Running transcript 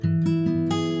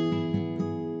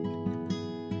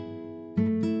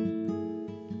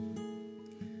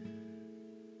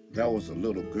There was a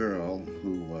little girl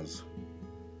who was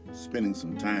spending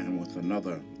some time with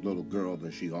another little girl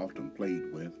that she often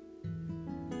played with.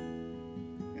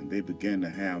 And they began to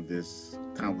have this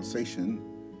conversation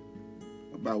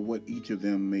about what each of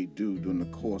them may do during the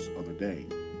course of the day.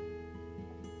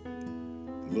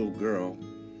 The little girl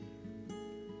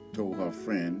told her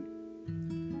friend,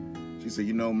 she said,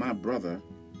 my brother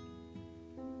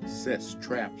sets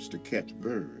traps to catch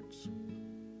birds.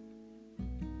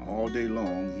 All day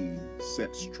long he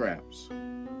sets traps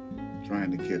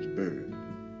trying to catch birds.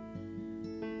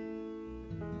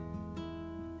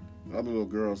 The other little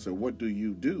girl said, what do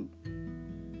you do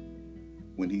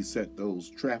when he set those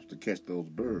traps to catch those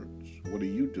birds? What are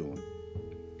you doing?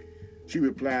 She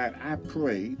replied, I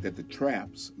pray that the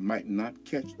traps might not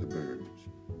catch the birds.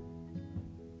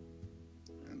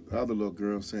 And the other little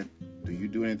girl said, do you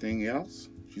do anything else?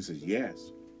 She says,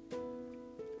 yes.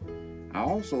 I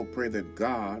also pray that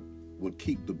God would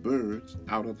keep the birds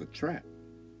out of the trap.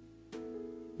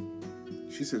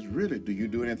 She says, really, do you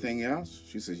do anything else?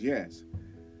 She says, yes.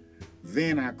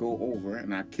 Then I go over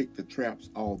and I kick the traps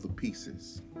all to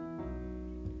pieces.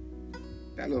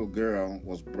 That little girl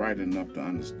was bright enough to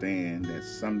understand that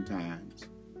sometimes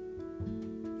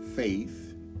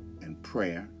faith and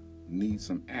prayer need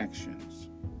some actions.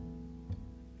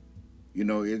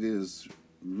 It is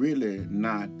really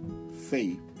not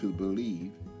faith to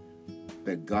believe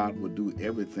that God will do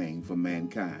everything for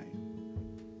mankind.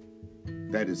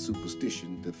 That is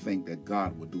superstition to think that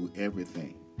God will do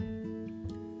everything.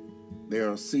 There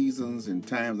are seasons and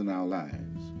times in our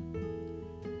lives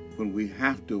when we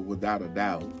have to, without a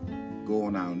doubt, go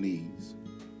on our knees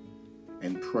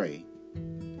and pray.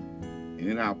 And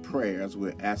in our prayers,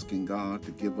 we're asking God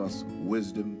to give us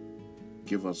wisdom,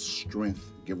 give us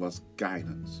strength, give us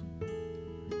guidance.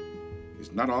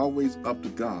 It's not always up to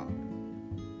God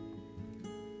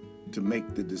to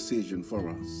make the decision for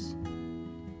us.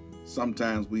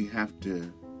 Sometimes we have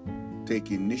to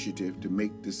take initiative to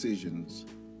make decisions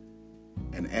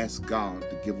and ask God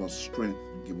to give us strength,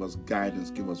 give us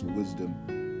guidance, give us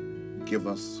wisdom, give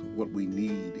us what we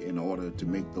need in order to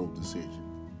make those decisions.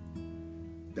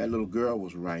 That little girl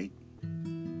was right.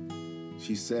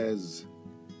 She says,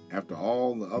 after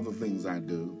all the other things I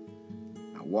do,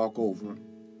 I walk over,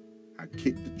 I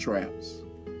kick the traps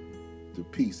to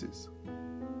pieces.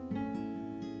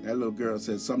 That little girl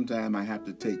said, sometimes I have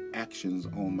to take actions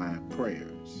on my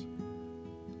prayers.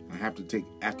 I have to take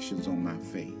actions on my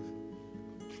faith.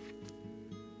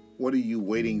 What are you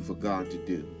waiting for God to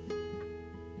do?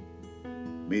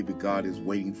 Maybe God is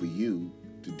waiting for you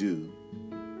to do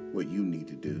what you need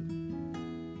to do.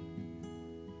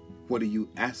 What are you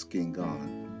asking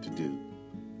God to do?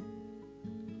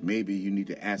 Maybe you need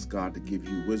to ask God to give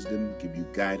you wisdom, give you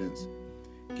guidance,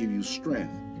 give you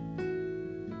strength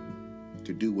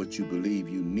to do what you believe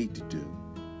you need to do.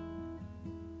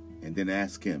 And then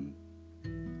ask Him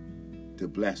to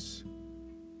bless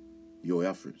your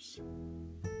efforts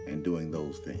in doing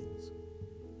those things.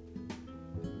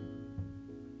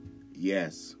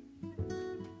 Yes,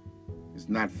 it's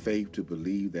not faith to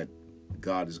believe that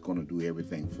God is going to do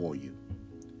everything for you.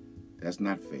 That's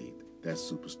not faith. That's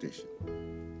superstition.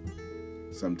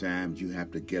 Sometimes you have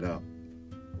to get up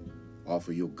off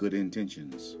of your good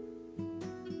intentions.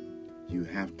 You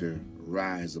have to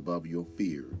rise above your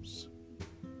fears.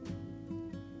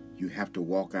 You have to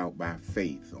walk out by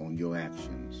faith on your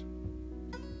actions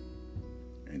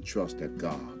and trust that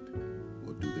God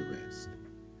will do the rest.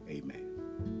 Amen.